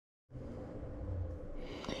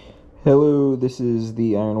Hello, this is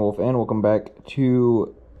the Iron Wolf, and welcome back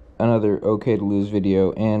to another OK2Lose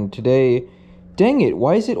video. And today, dang it,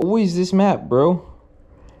 why is it always this map, bro?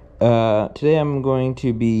 Today I'm going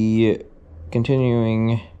to be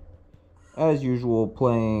continuing, as usual,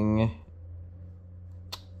 playing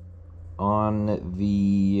on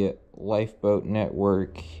the Lifeboat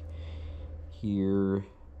Network here.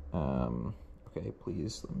 Okay,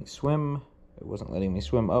 please let me swim. It wasn't letting me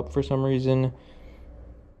swim up for some reason.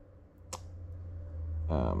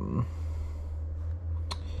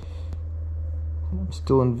 I'm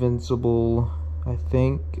still invincible, I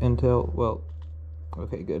think, until, well,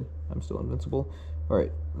 okay, good. I'm still invincible.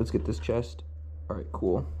 Alright, let's get this chest. Alright,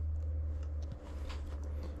 cool.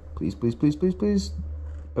 Please, please, please, please, please.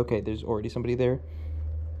 Okay, there's already somebody there.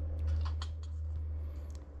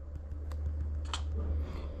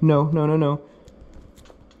 No, no, no, no.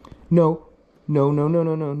 No. No, no, no,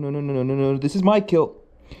 no, no, no, no, no, no, no, no. This is my kill.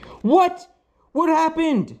 What? What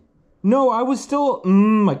happened? No, I was still...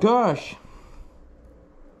 my gosh.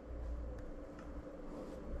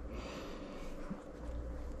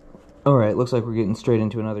 Alright, looks like we're getting straight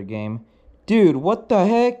into another game. Dude, what the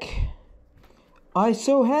heck? I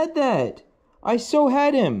so had that. I so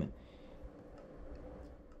had him.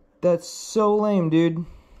 That's so lame, dude.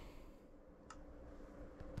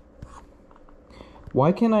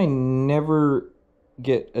 Why can I never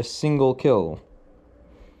get a single kill?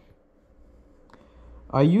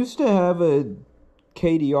 I used to have a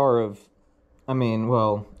KDR of, I mean,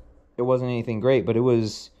 well, it wasn't anything great, but it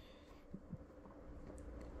was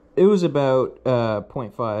about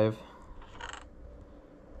 0.5,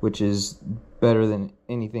 which is better than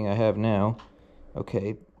anything I have now.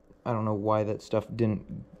 Okay, I don't know why that stuff didn't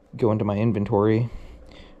go into my inventory,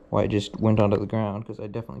 why it just went onto the ground, because I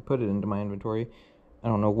definitely put it into my inventory. I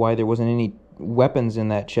don't know why there wasn't any weapons in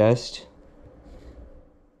that chest.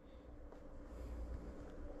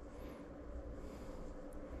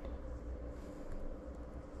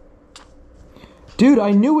 Dude,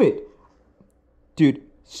 I knew it! Dude,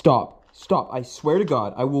 stop. Stop. I swear to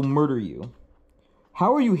God, I will murder you.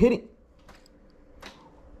 How are you hitting?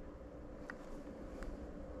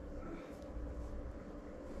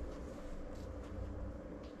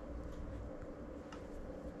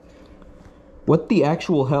 What the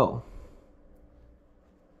actual hell?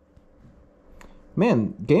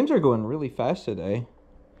 Man, games are going really fast today.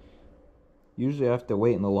 Usually I have to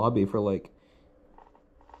wait in the lobby for like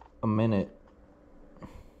a minute.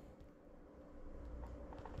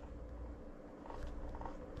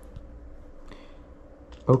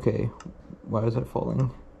 Okay, why is that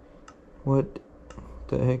falling? What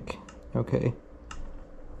the heck? Okay.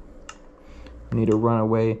 I need to run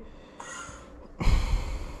away.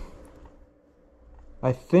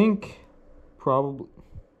 I think probably...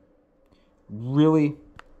 Really?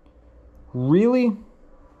 Really?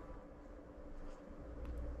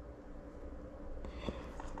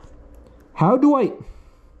 How do I...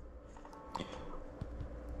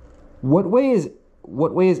 What way is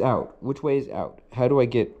out? Which way is out? How do I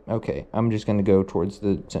get... Okay, I'm just going to go towards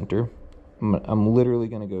the center. I'm literally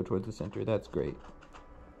going to go towards the center. That's great.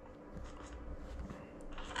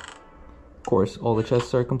 Of course, all the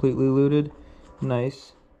chests are completely looted.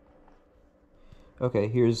 Nice. Okay,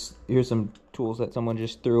 here's some tools that someone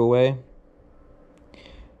just threw away.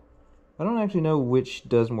 I don't actually know which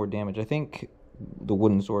does more damage. I think the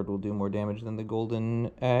wooden sword will do more damage than the golden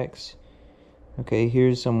axe. Okay,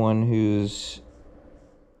 here's someone who's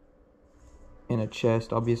in a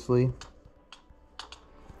chest, obviously.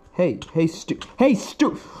 Hey,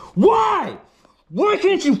 why? Why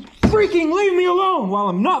can't you freaking leave me alone while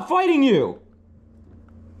I'm not fighting you?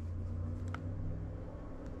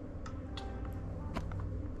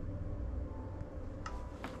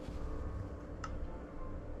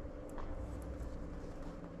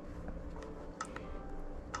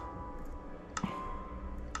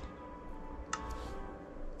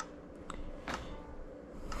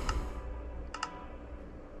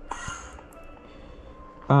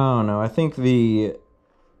 I don't know. I think the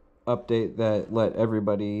update that let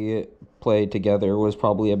everybody play together was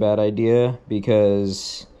probably a bad idea,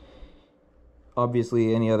 because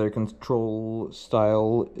obviously any other control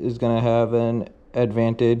style is going to have an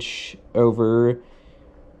advantage over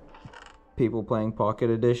people playing Pocket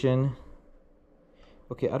Edition.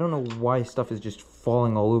 Okay, I don't know why stuff is just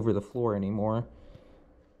falling all over the floor anymore.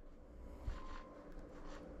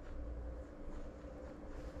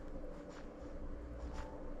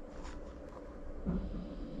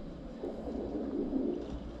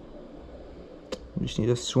 We just need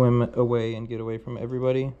to swim away and get away from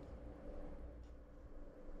everybody.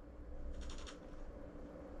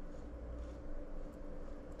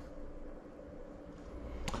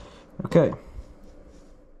 Okay.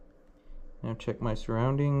 Now check my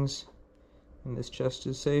surroundings. And this chest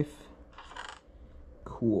is safe.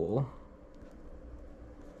 Cool.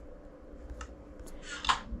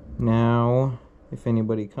 Now, if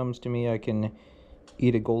anybody comes to me, I can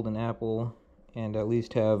eat a golden apple and at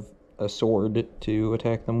least have a sword to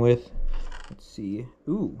attack them with. Let's see.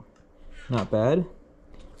 Ooh, not bad.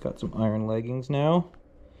 Got some iron leggings now.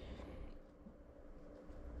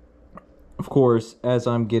 Of course, as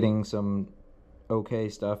I'm getting some okay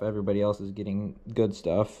stuff, everybody else is getting good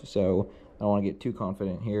stuff, so I don't want to get too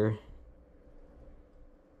confident here.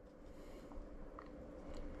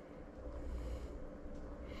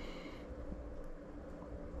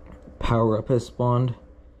 Power up has spawned.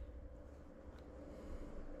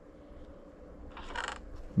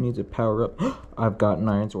 Needs a power up. I've got an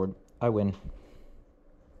iron sword. I win.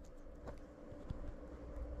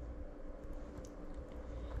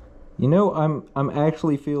 You know, I'm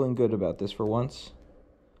actually feeling good about this for once.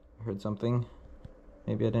 I heard something.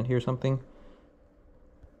 Maybe I didn't hear something.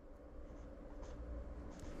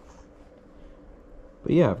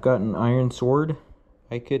 But yeah, I've got an iron sword.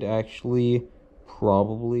 I could actually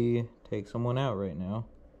probably take someone out right now.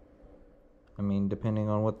 I mean, depending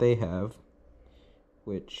on what they have.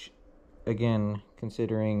 Which, again,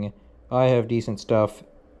 considering I have decent stuff,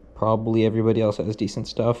 probably everybody else has decent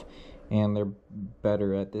stuff, and they're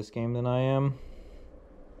better at this game than I am.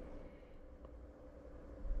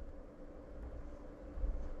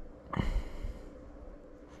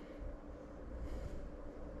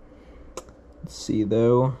 Let's see,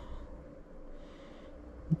 though.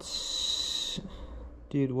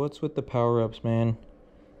 Dude, what's with the power-ups, man?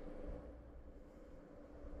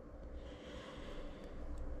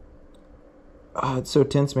 It's so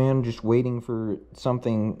tense, man. Just waiting for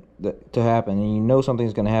something to happen, and you know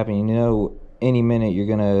something's gonna happen. You know any minute you're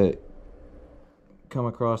gonna come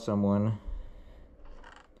across someone.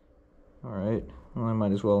 Alright, well, I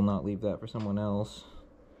might as well not leave that for someone else.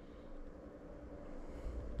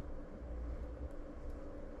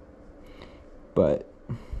 But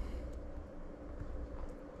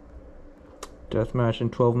deathmatch in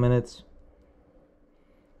 12 minutes.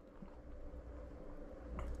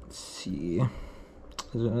 Let's see.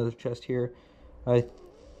 There's another chest here. I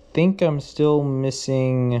think I'm still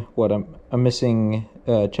missing what I'm missing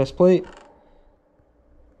chest plate.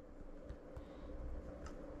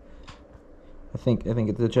 I think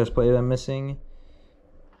it's the chest plate I'm missing.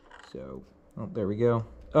 So, oh, there we go.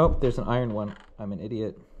 Oh, there's an iron one. I'm an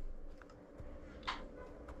idiot.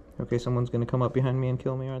 Okay, someone's gonna come up behind me and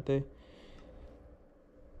kill me, aren't they?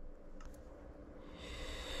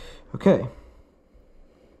 Okay.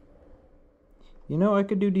 You know, I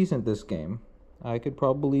could do decent this game. I could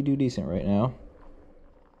probably do decent right now.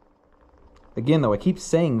 Again, though, I keep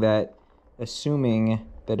saying that, assuming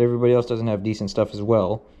that everybody else doesn't have decent stuff as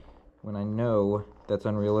well, when I know that's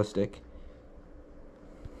unrealistic.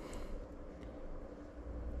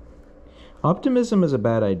 Optimism is a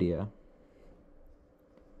bad idea.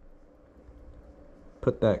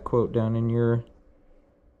 Put that quote down in your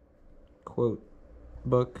quote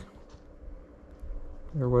book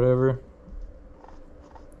or whatever.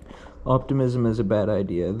 Optimism is a bad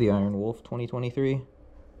idea. The Iron Wolf 2023.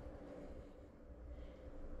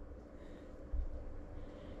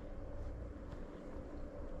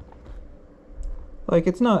 Like,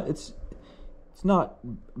 it's not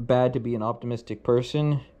bad to be an optimistic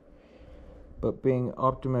person, but being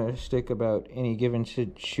optimistic about any given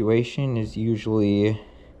situation is usually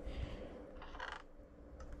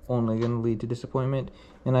only going to lead to disappointment.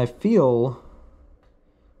 And I feel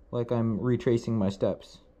like I'm retracing my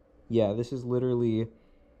steps. Yeah, this is literally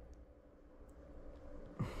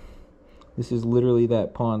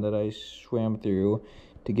that pond that I swam through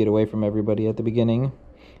to get away from everybody at the beginning.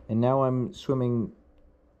 And now I'm swimming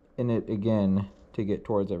in it again to get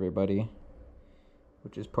towards everybody,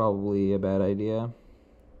 which is probably a bad idea.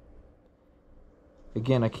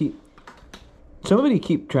 Again, somebody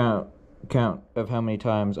keep count of how many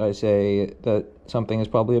times I say that something is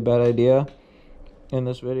probably a bad idea in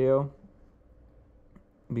this video,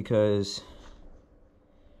 because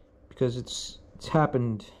it's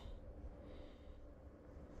happened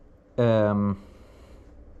not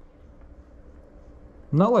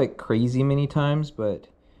like crazy many times, but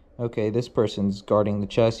okay, this person's guarding the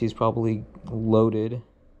chest. He's probably loaded.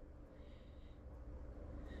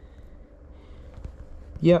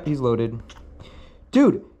 Yep, he's loaded.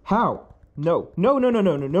 Dude, how? No, you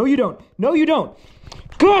don't. No, you don't.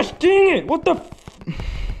 Gosh dang it! What the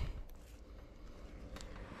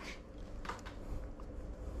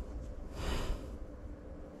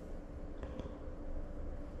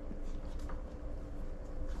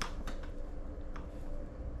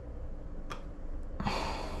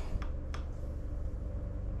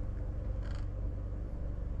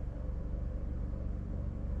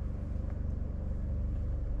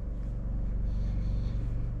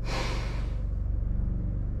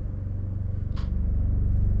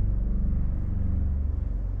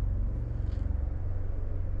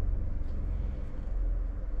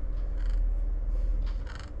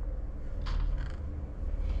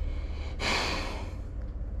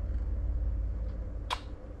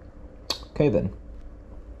Okay then.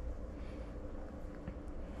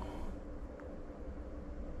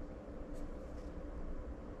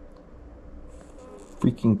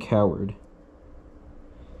 Freaking coward.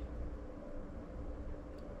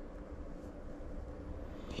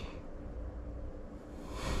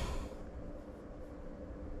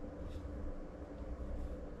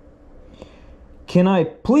 Can I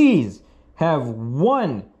please have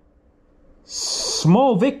one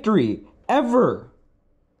small victory ever?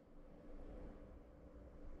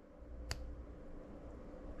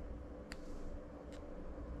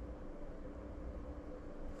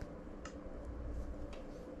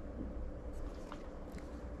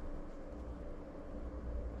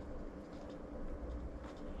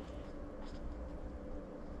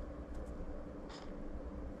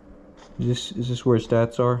 Is this where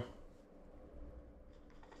stats are?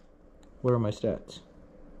 Where are my stats?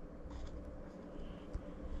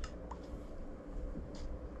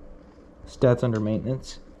 Stats under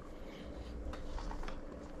maintenance.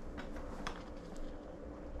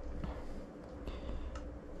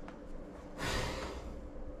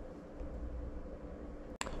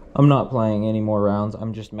 I'm not playing any more rounds.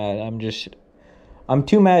 I'm just mad. I'm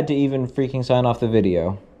too mad to even freaking sign off the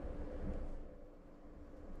video.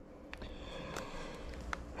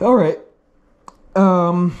 Alright.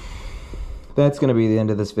 That's gonna be the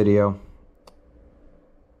end of this video.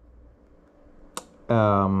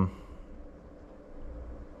 You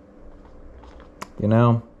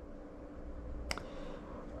know,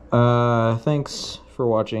 thanks for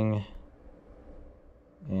watching,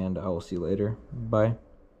 and I will see you later. Bye.